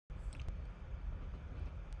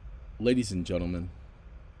Ladies and gentlemen,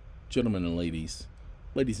 gentlemen and ladies,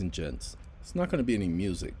 ladies and gents, it's not going to be any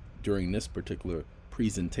music during this particular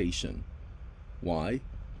presentation. Why?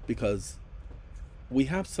 Because we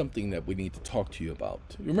have something that we need to talk to you about.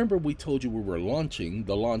 Remember we told you we were launching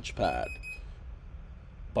the Launchpad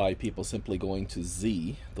by people simply going to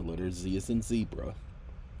Z, the letter Z is in zebra,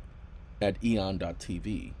 at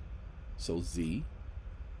EEON.tv. So Z,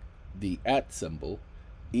 the at symbol,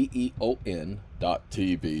 EEON.tv.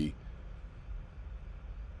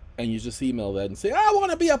 And you just email that and say, I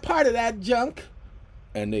want to be a part of that junk.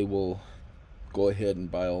 And they will go ahead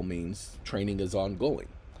and, by all means, training is ongoing.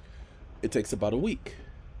 It takes about a week.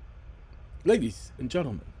 Ladies and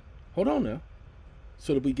gentlemen, hold on now,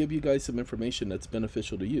 so that we give you guys some information that's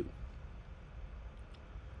beneficial to you.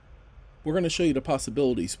 We're going to show you the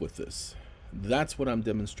possibilities with this. That's what I'm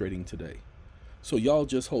demonstrating today. So y'all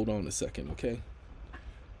just hold on a second, okay?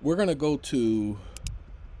 We're going to go to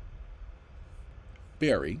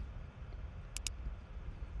Barry.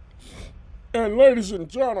 And ladies and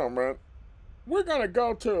gentlemen, we're going to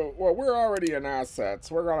go to, well, we're already in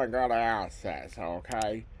assets. We're going to go to assets,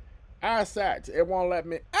 okay? Assets. It won't let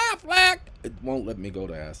me, It won't let me go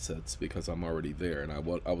to assets because I'm already there, and I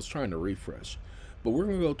was trying to refresh. But we're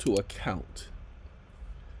going to go to account.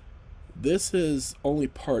 This is only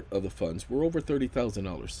part of the funds. We're over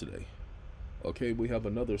 $30,000 today. Okay, we have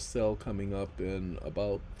another sale coming up in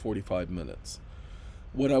about 45 minutes.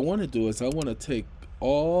 What I want to do is I want to take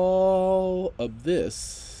all of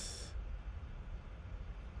this.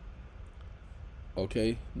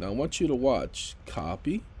 Okay, now I want you to watch.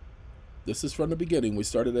 Copy. This is from the beginning. We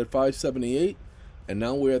started at $578 and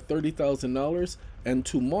now we're at $30,000, and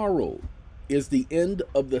tomorrow is the end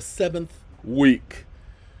of the 7th week.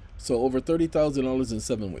 So over $30,000 in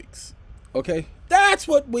 7 weeks. Okay, that's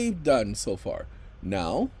what we've done so far.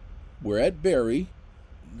 Now we're at Barry.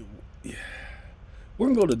 We're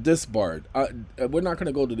gonna go to this BARD. We're not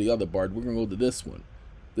gonna go to the other BARD. We're gonna go to this one.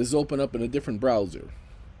 This is open up in a different browser.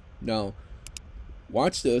 Now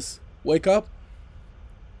watch this. Wake up.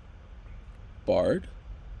 BARD.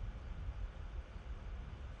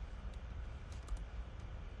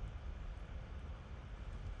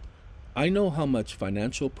 I know how much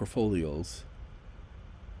financial portfolios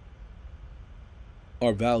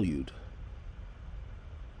are valued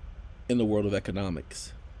in the world of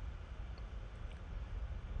economics.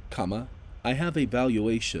 Comma, I have a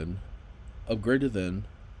valuation of greater than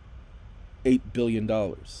 $8 billion.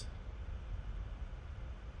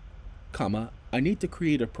 Comma, I need to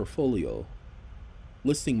create a portfolio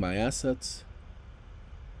listing my assets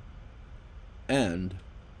and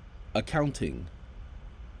accounting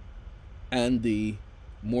and the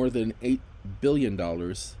more than $8 billion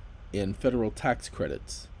in federal tax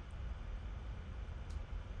credits.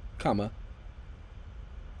 Comma,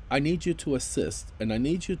 I need you to assist and I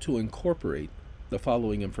need you to incorporate the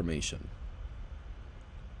following information.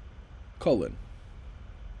 Colon.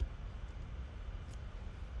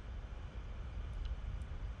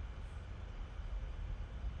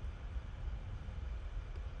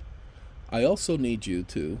 I also need you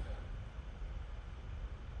to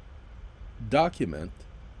document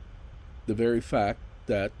the very fact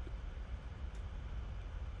that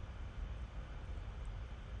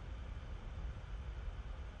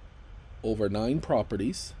over 9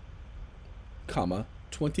 properties, comma,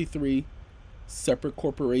 23 separate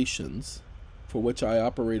corporations for which I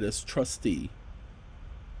operate as trustee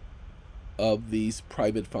of these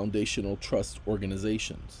private foundational trust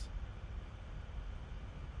organizations.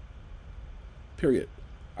 Period.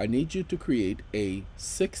 I need you to create a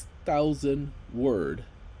 6,000 word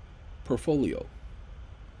portfolio,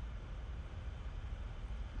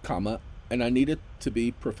 comma, and I need it to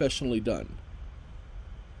be professionally done,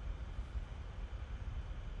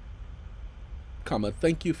 comma,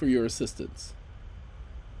 thank you for your assistance.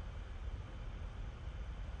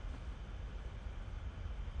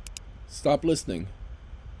 Stop listening.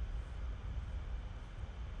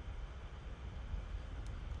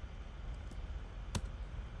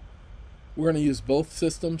 We're going to use both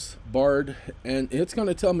systems, BARD, and it's going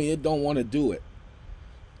to tell me it don't want to do it.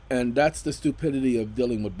 And that's the stupidity of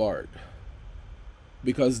dealing with BARD,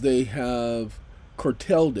 because they have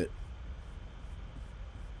curtailed it.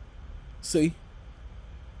 See?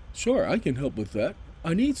 Sure, I can help with that.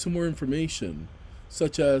 I need some more information,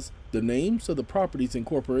 such as the names of the properties and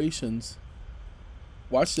corporations.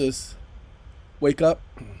 Watch this. Wake up.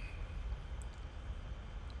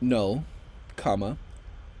 No, comma.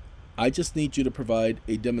 I just need you to provide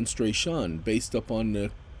a demonstration based upon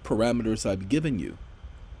the parameters I've given you,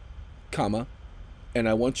 comma, and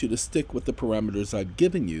I want you to stick with the parameters I've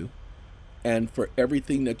given you, And for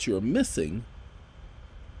everything that you're missing,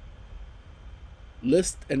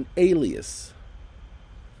 list an alias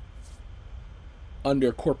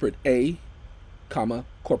under corporate A, comma,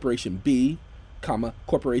 corporation B, comma,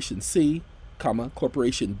 corporation C, comma,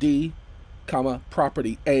 corporation D, comma,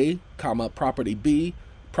 property A, comma, property B,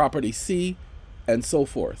 property C, and so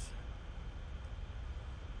forth.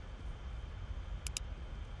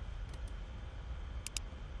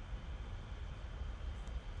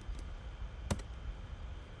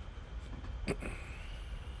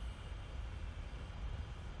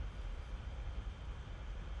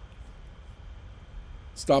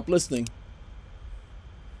 Stop listening.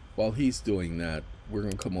 While he's doing that, we're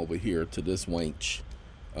going to come over here to this wench,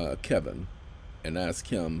 Kevin, and ask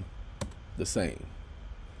him the same.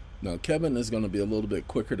 Now, Kevin is going to be a little bit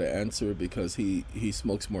quicker to answer because he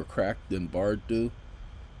smokes more crack than Bard do.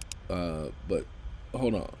 But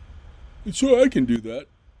hold on. Sure, I can do that.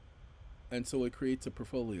 And so it creates a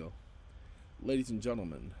portfolio. Ladies and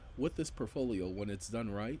gentlemen, with this portfolio, when it's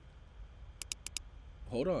done right,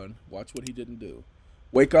 hold on, watch what he didn't do.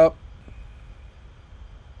 Wake up.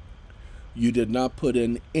 You did not put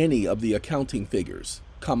in any of the accounting figures,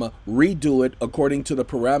 comma, redo it according to the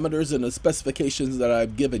parameters and the specifications that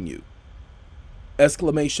I've given you.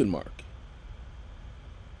 Exclamation mark.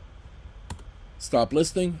 Stop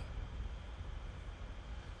listening.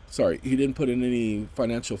 Sorry, he didn't put in any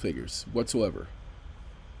financial figures whatsoever.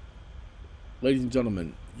 Ladies and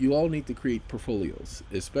gentlemen, you all need to create portfolios,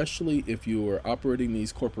 especially if you are operating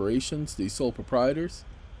these corporations, these sole proprietors.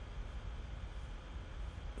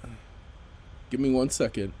 Give me 1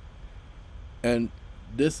 second. And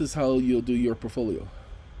this is how you'll do your portfolio.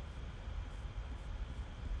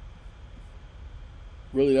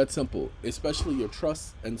 Really that simple, especially your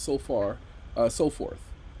trusts and so forth.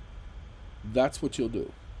 That's what you'll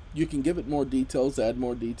do. You can give it more details, add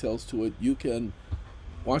more details to it. You can,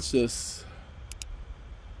 watch this.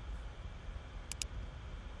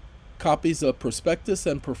 Copies of prospectus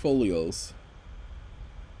and portfolios.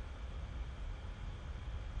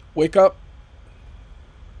 Wake up.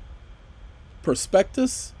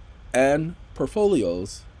 Prospectus and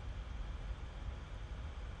portfolios.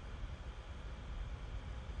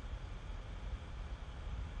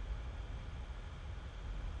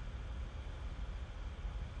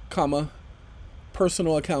 Comma,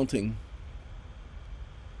 personal accounting.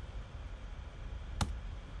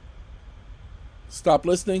 Stop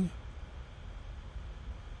listening.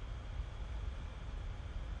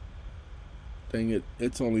 Dang it,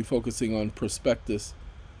 it's only focusing on prospectus.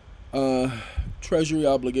 Treasury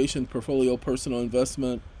obligation, portfolio, personal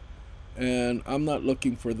investment, and I'm not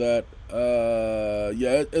looking for that.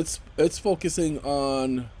 Yeah, it's focusing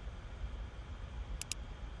on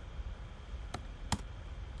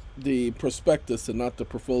the prospectus and not the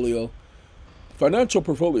portfolio. Financial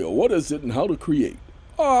portfolio, what is it and how to create?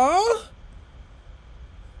 How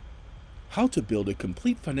to build a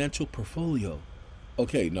complete financial portfolio.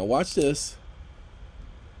 Okay, now watch this.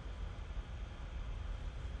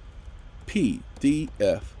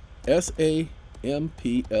 PDF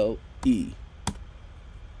SAMPLE.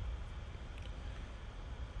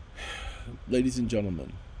 Ladies and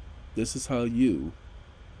gentlemen, this is how you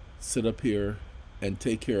sit up here and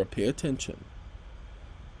take care of, pay attention,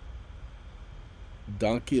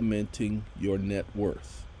 documenting your net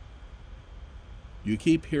worth. You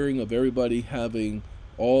keep hearing of everybody having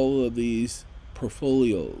all of these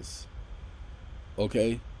portfolios,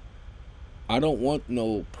 okay? I don't want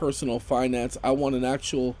no personal finance. I want an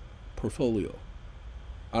actual portfolio.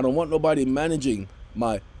 I don't want nobody managing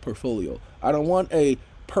my portfolio. I don't want a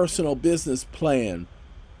personal business plan.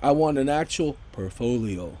 I want an actual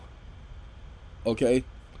portfolio. Okay?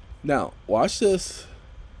 Now, watch this.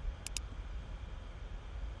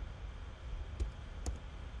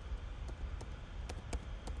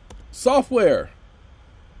 Software.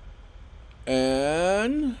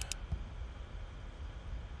 And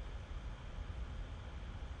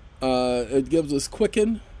it gives us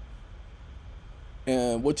Quicken,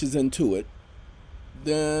 and which is Intuit.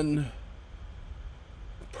 Then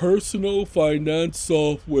personal finance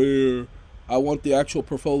software. I want the actual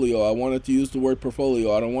portfolio. I want it to use the word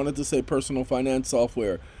portfolio. I don't want it to say personal finance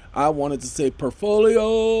software. I want it to say portfolio.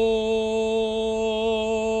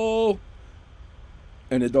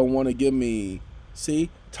 And it don't want to give me, see,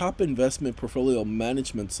 top investment portfolio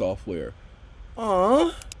management software.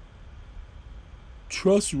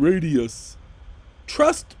 Trust Radius.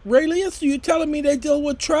 Trust Radius? Are you telling me they deal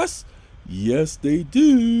with trust? Yes, they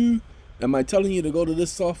do. Am I telling you to go to this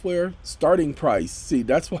software? Starting price. See,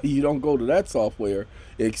 that's why you don't go to that software.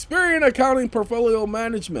 Experian Accounting Portfolio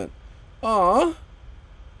Management.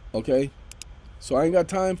 Okay. So I ain't got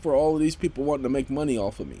time for all of these people wanting to make money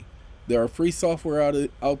off of me. There are free software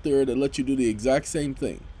out there that let you do the exact same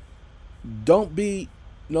thing. Don't be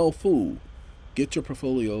no fool. Get your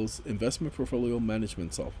portfolios, investment portfolio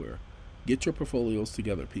management software. Get your portfolios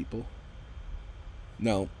together, people.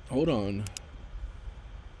 Now, hold on.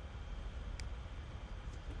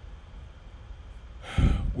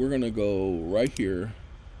 We're going to go right here.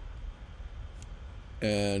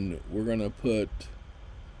 And we're going to put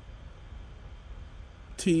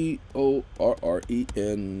TORRENT,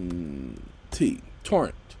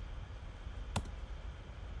 torrent.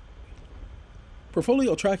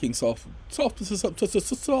 Portfolio tracking software.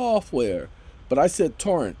 But I said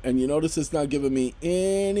torrent, and you notice it's not giving me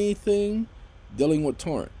anything dealing with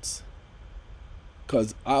torrents.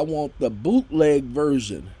 Because I want the bootleg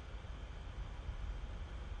version.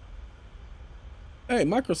 Hey,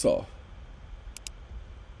 Microsoft.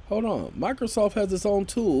 Hold on. Microsoft has its own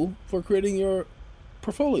tool for creating your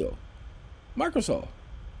portfolio. Microsoft.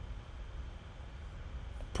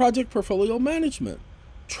 Project Portfolio Management.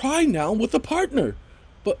 Try now with a partner.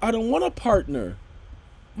 But I don't want a partner.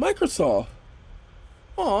 Microsoft.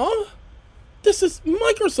 Aw. This is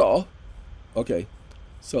Microsoft. Okay.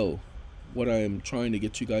 So, what I am trying to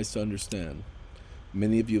get you guys to understand.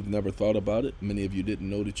 Many of you have never thought about it. Many of you didn't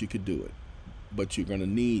know that you could do it. But you're going to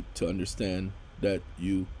need to understand that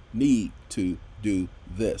you need to do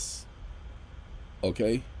this.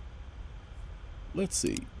 Okay? Let's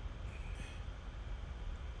see.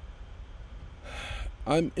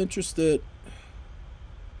 I'm interested.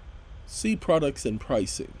 See products and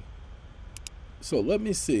pricing. So let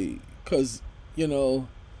me see. Because, you know,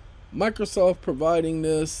 Microsoft providing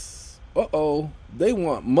this. Uh-oh. They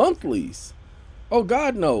want monthlies. Oh,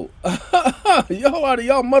 God, no. Yo, out of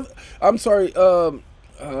y'all mother. I'm sorry. Hold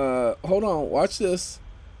on. Watch this.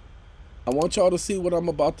 I want y'all to see what I'm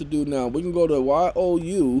about to do now. We can go to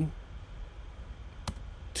youtube.com.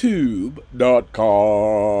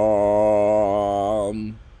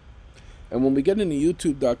 And when we get into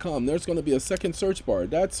youtube.com, there's going to be a second search bar.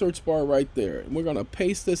 That search bar right there. And we're going to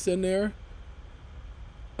paste this in there.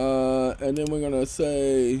 And then we're going to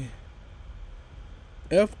say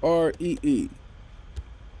FREE.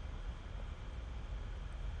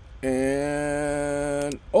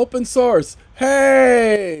 And open source.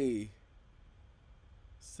 Hey!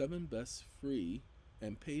 7 best free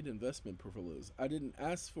and paid investment portfolios. I didn't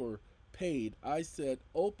ask for paid. I said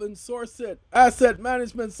open source it. Asset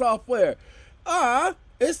management software.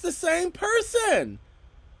 It's the same person.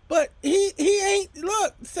 But he ain't,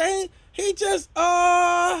 look, saying he just,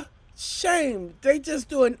 shame. They just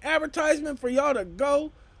do an advertisement for y'all to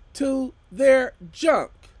go to their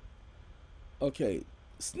junk. Okay.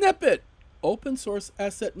 Snippet. Open source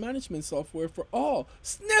asset management software for all.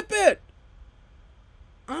 Snippet.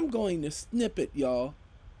 I'm going to Snippet, y'all.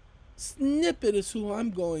 Snippet is who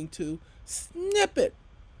I'm going to. Snippet.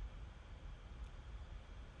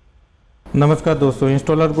 नमस्कार दोस्तों,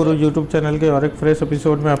 installer गुरु YouTube channel के और एक fresh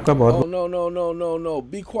episode में आपका बहुत No.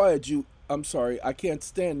 Be quiet, you. I'm sorry. I can't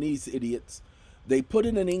stand these idiots. They put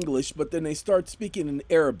it in English, but then they start speaking in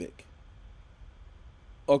Arabic.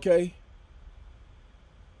 Okay?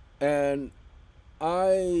 And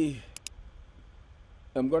I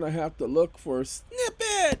am going to have to look for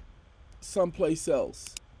Snippet someplace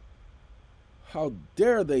else. How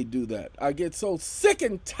dare they do that? I get so sick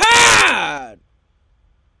and tired.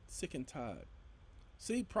 Sick and tired.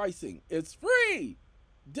 See, pricing. It's free.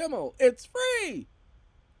 Demo. It's free.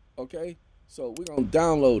 Okay? So we're going to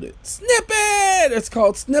download it. Snippet! It's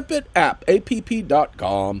called Snippet App.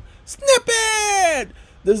 app.com. Snippet!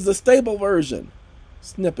 This is the stable version.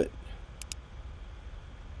 Snippet.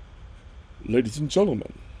 Ladies and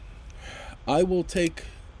gentlemen, I will take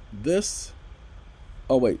this.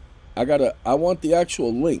 Oh, wait. I want the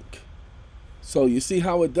actual link. So you see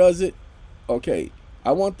how it does it? Okay.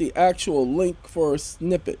 I want the actual link for a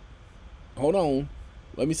Snippet. Hold on.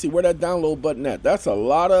 Let me see where that download button at. That's a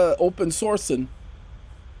lot of open sourcing.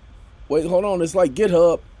 Wait, hold on. It's like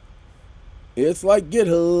GitHub. It's like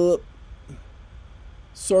GitHub.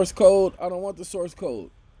 Source code. I don't want the source code.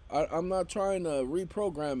 I'm not trying to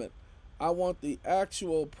reprogram it. I want the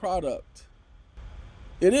actual product.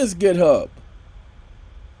 It is GitHub.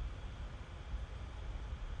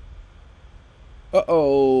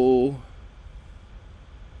 Uh-oh.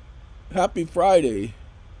 Happy Friday.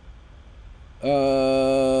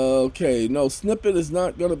 Okay. No, Snippet is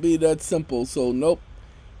not going to be that simple. So, nope.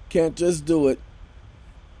 Can't just do it.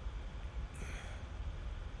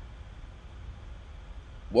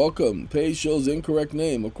 Welcome. Page shows incorrect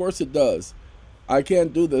name. Of course it does. I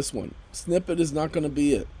can't do this one. Snippet is not going to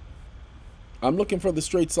be it. I'm looking for the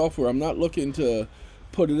straight software. I'm not looking to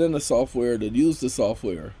put it in the software to use the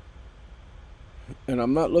software. And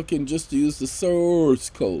I'm not looking just to use the source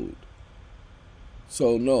code.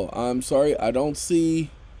 So no, I'm sorry, I don't see,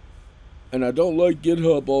 and I don't like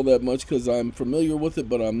GitHub all that much because I'm familiar with it,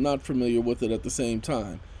 but I'm not familiar with it at the same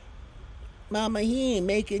time. Mama, he ain't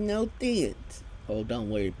making no sense. Oh, don't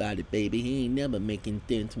worry about it, baby. He ain't never making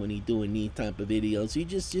sense when he doing these type of videos. You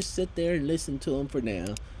just sit there and listen to him for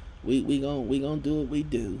now. We gonna do what we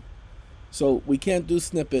do. So we can't do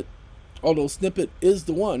snippet, although snippet is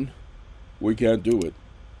the one. We can't do it.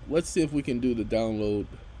 Let's see if we can do the download.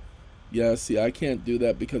 Yeah, see, I can't do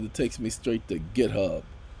that because it takes me straight to GitHub,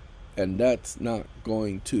 and that's not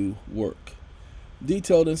going to work.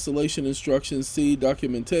 Detailed installation instructions, see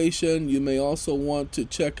documentation. You may also want to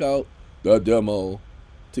check out the demo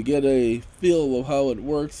to get a feel of how it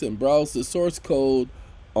works and browse the source code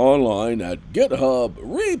online at GitHub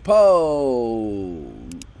repo.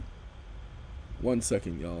 1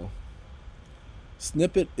 second, y'all.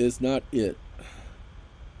 Snippet is not it.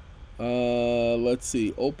 Let's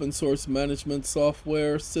see. Open source management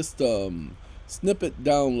software system. Snippet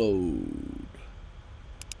download.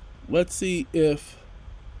 Let's see if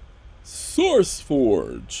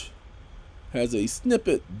SourceForge has a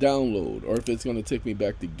snippet download, or if it's going to take me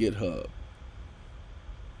back to GitHub.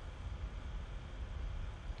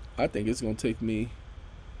 I think it's going to take me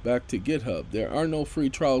back to GitHub. There are no free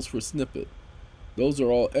trials for snippet. Those are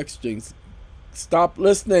all exchanges. Stop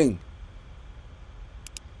listening.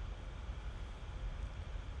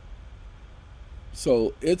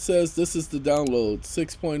 So it says this is the download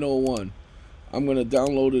 6.01. I'm going to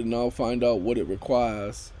download it and I'll find out what it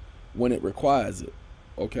requires when it requires it.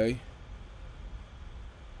 Okay.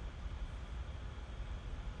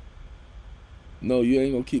 No, you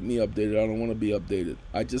ain't going to keep me updated. I don't want to be updated.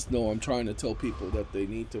 I just know I'm trying to tell people that they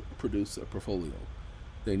need to produce a portfolio.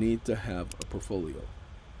 They need to have a portfolio.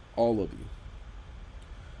 All of you.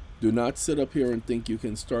 Do not sit up here and think you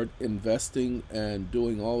can start investing and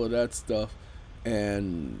doing all of that stuff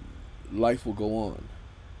and life will go on.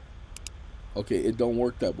 Okay, it don't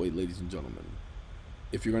work that way, ladies and gentlemen.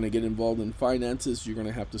 If you're going to get involved in finances, you're going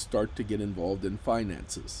to have to start to get involved in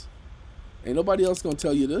finances. Ain't nobody else going to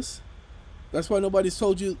tell you this. That's why nobody's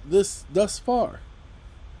told you this thus far.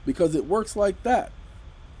 Because it works like that.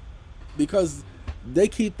 Because they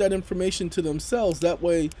keep that information to themselves. That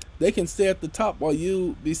way they can stay at the top while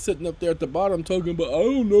you be sitting up there at the bottom talking about, I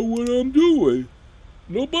don't know what I'm doing.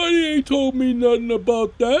 Nobody ain't told me nothing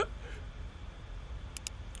about that.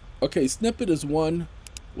 Okay, snippet is one.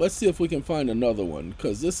 Let's see if we can find another one,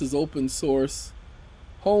 because this is open source.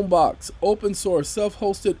 Homebox, open source,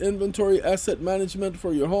 self-hosted inventory asset management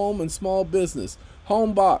for your home and small business.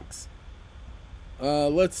 Homebox.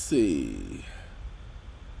 Let's see.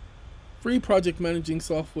 Free project managing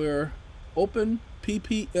software. Open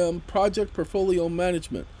PPM, project portfolio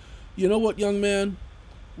management. You know what, young man?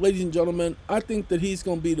 Ladies and gentlemen, I think that he's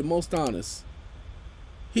going to be the most honest.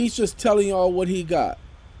 He's just telling y'all what he got.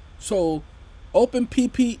 So, open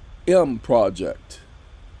PPM project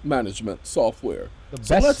management software. The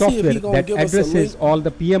best software that addresses all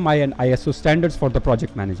the PMI and ISO standards for the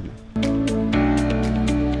project management.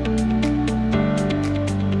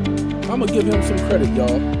 I'm going to give him some credit,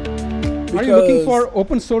 y'all. Are you looking for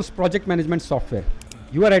open source project management software?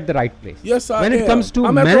 You are at the right place. Yes, I am. When it comes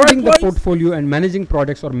to managing the portfolio and managing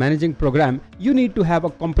projects or managing program, you need to have a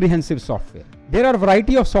comprehensive software. There are a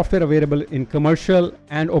variety of software available in commercial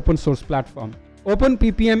and open source platform. Open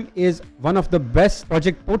PPM is one of the best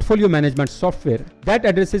project portfolio management software that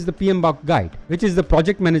addresses the PMBOK guide, which is the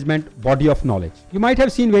project management body of knowledge. You might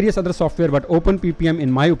have seen various other software, but Open PPM,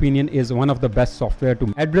 in my opinion, is one of the best software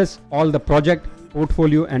to address all the project,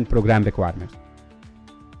 portfolio, and program requirements.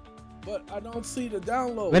 But I don't see the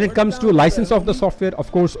download. When it comes to license of the software,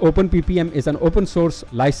 of course, Open PPM is an open source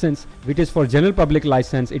license, which is for general public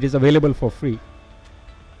license. It is available for free.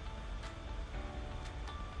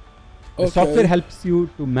 The software helps you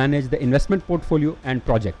to manage the investment portfolio and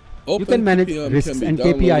project. You can manage risks and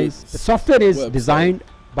KPIs. The software is designed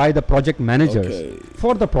by the project managers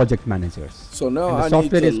for the project managers. So now and the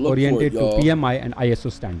software is oriented to PMI and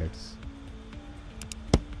ISO standards.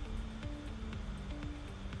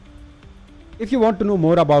 If you want to know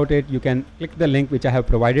more about it, you can click the link which I have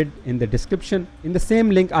provided in the description. In the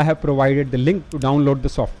same link, I have provided the link to download the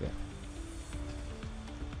software.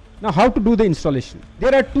 Now, how to do the installation?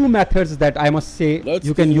 There are two methods that I must say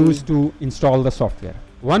you can use to install the software.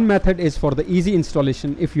 One method is for the easy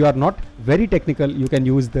installation. If you are not very technical, you can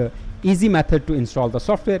use the easy method to install the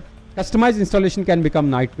software. Customized installation can become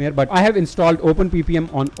nightmare, but I have installed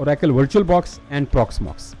OpenPPM on Oracle VirtualBox and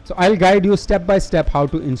Proxmox. So I'll guide you step by step how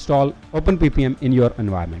to install OpenPPM in your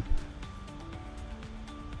environment.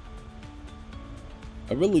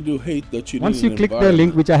 I really do hate that you Once you click the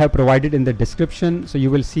link which I have provided in the description, so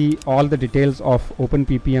you will see all the details of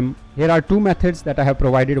OpenPPM. Here are two methods that I have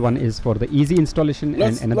provided. One is for the easy installation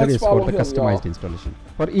and another is for the customized installation.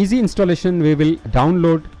 For easy installation, we will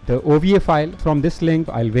download the OVA file from this link.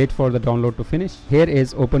 I'll wait for the download to finish. Here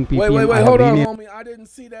is OpenPPM. Wait, hold on, homie. I didn't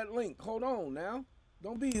see that link. Hold on now.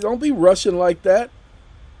 Don't be rushing like that.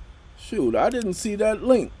 Shoot, I didn't see that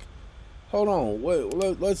link. Hold on. Wait,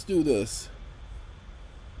 let's do this.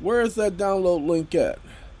 Where is that download link at?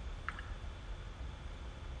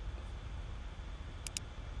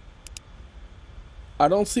 I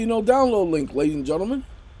don't see no download link, ladies and gentlemen.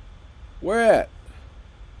 Where at?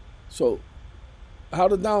 So, how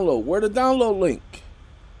to download? Where the download link?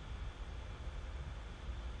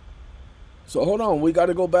 So, hold on. We got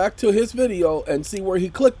to go back to his video and see where he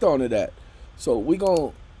clicked on it at. So, we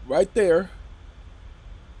going right there.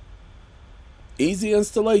 Easy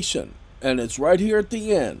installation. And it's right here at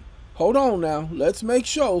the end. Hold on now. Let's make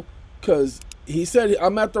sure. Because he said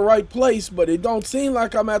I'm at the right place. But it don't seem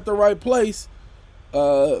like I'm at the right place.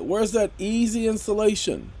 Where's that easy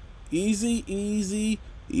installation? Easy.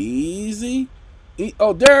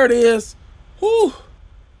 Oh, there it is. Whew.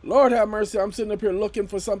 Lord have mercy. I'm sitting up here looking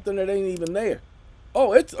for something that ain't even there.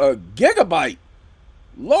 Oh, it's a gigabyte.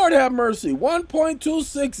 Lord have mercy.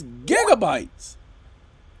 1.26 gigabytes.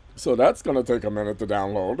 So that's going to take a minute to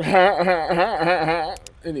download.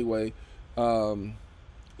 Anyway,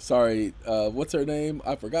 sorry, what's her name?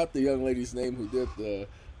 I forgot the young lady's name who did the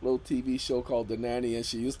little TV show called The Nanny, and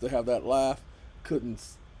she used to have that laugh. Couldn't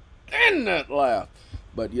stand that laugh.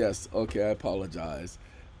 But yes, okay, I apologize.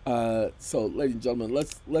 So, ladies and gentlemen,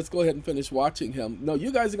 let's go ahead and finish watching him. No,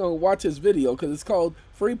 you guys are going to watch his video because it's called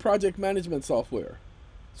Free Project Management Software.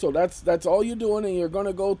 So that's all you're doing, and you're going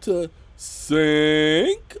to go to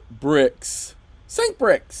SyncBricks.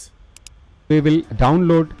 We will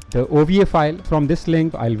download the OVA file from this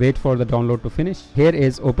link. I'll wait for the download to finish. Here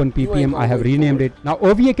is OpenPPM. I have renamed it. Now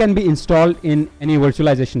OVA can be installed in any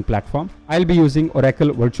virtualization platform. I'll be using Oracle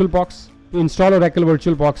VirtualBox. To install Oracle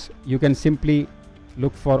VirtualBox, you can simply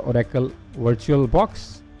look for Oracle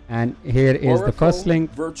VirtualBox, and here is Oracle the first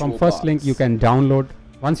link. From first link you can download.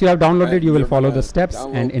 Once you have downloaded, you will follow the steps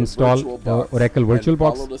and install the Oracle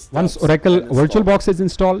VirtualBox. Once Oracle VirtualBox is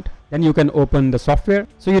installed, then you can open the software.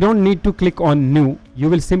 So you don't need to click on new.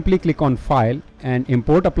 You will simply click on file and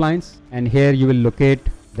import appliance, and here you will locate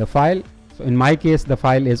the file. So in my case, the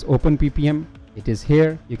file is OpenPPM. It is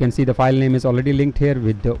here. You can see the file name is already linked here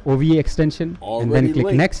with the OVA extension, and then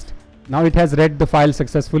click next. Now it has read the file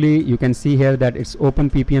successfully. You can see here that it's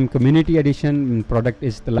OpenPPM Community Edition. Product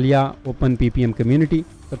is Talia OpenPPM Community.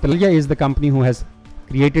 So Talia is the company who has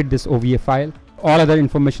created this OVA file. All other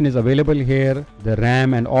information is available here, the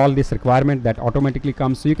RAM and all this requirement that automatically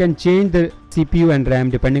comes. So you can change the CPU and RAM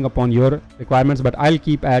depending upon your requirements, but I'll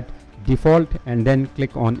keep at default and then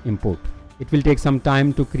click on import. It will take some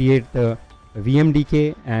time to create the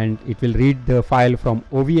VMDK, and it will read the file from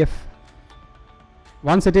OVF.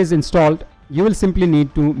 Once it is installed, you will simply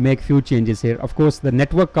need to make few changes here. Of course, the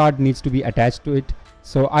network card needs to be attached to it.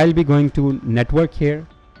 So I'll be going to network here,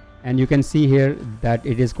 and you can see here that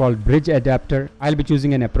it is called bridge adapter. I'll be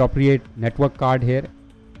choosing an appropriate network card here.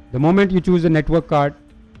 The moment you choose a network card,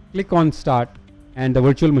 click on start, and the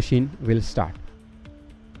virtual machine will start.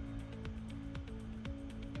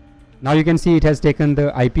 Now you can see it has taken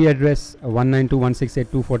the IP address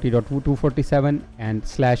 192.168.240.247 and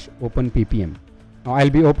 /OpenPPM. Now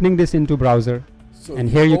I'll be opening this into browser, and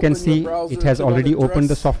here you can see it has already opened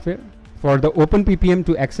the software. For the OpenPPM,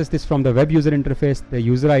 to access this from the web user interface, the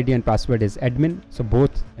user ID and password is admin. So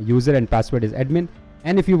both user and password is admin.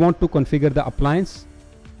 And if you want to configure the appliance,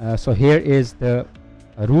 so here is the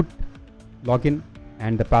root login,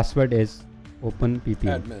 and the password is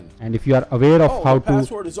OpenPPM. Admin. And if you are aware of how to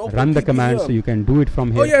run the command, so you can do it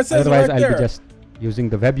from here. Otherwise, I'll be just using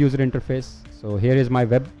the web user interface. So here is my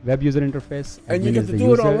web user interface. And you get to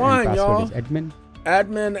do it online, y'all. Admin.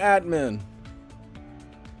 Admin.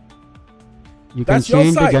 You can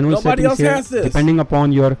change the general settings here depending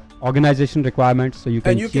upon your organization requirements. So you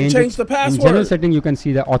can change the password. In general setting, you can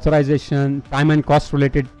see the authorization, time and cost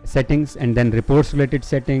related settings, and then reports related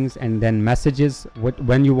settings, and then messages,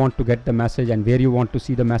 when you want to get the message and where you want to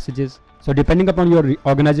see the messages. So depending upon your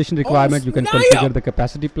organization requirement, you can configure the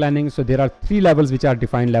capacity planning. So there are 3 levels which are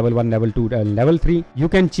defined: level 1, level 2, and level 3. You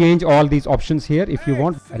can change all these options here if you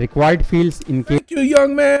want. Required fields in case. Thank you,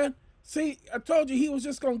 young man. See, I told you he was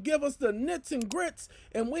just going to give us the nits and grits,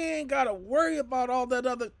 and we ain't got to worry about all that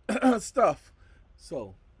other stuff.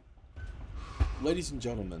 So, ladies and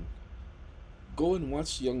gentlemen, go and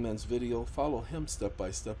watch the young man's video, follow him step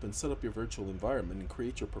by step, and set up your virtual environment and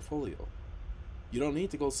create your portfolio. You don't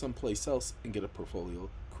need to go someplace else and get a portfolio.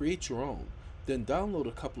 Create your own. Then download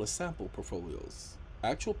a couple of sample portfolios,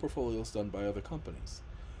 actual portfolios done by other companies,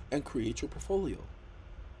 and create your portfolio.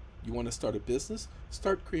 You want to start a business?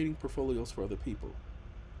 Start creating portfolios for other people.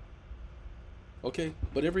 Okay,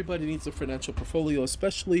 but everybody needs a financial portfolio,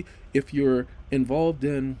 especially if you're involved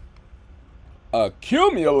in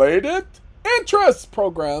accumulated interest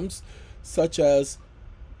programs such as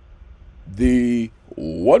the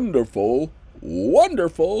wonderful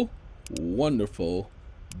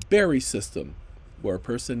Berry system, where a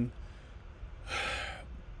person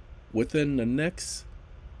within the next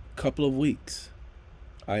couple of weeks,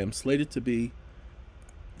 I am slated to be,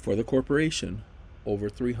 for the corporation, over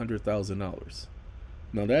 $300,000.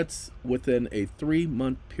 Now that's within a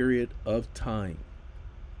 3-month period of time.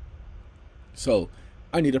 So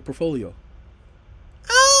I need a portfolio.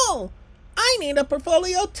 Oh, I need a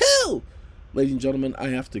portfolio too. Ladies and gentlemen, I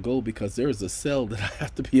have to go because there is a sale that I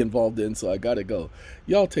have to be involved in, so I gotta go.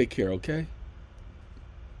 Y'all take care, okay?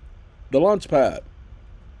 The Launchpad,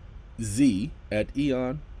 Z at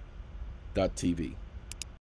EEON.TV.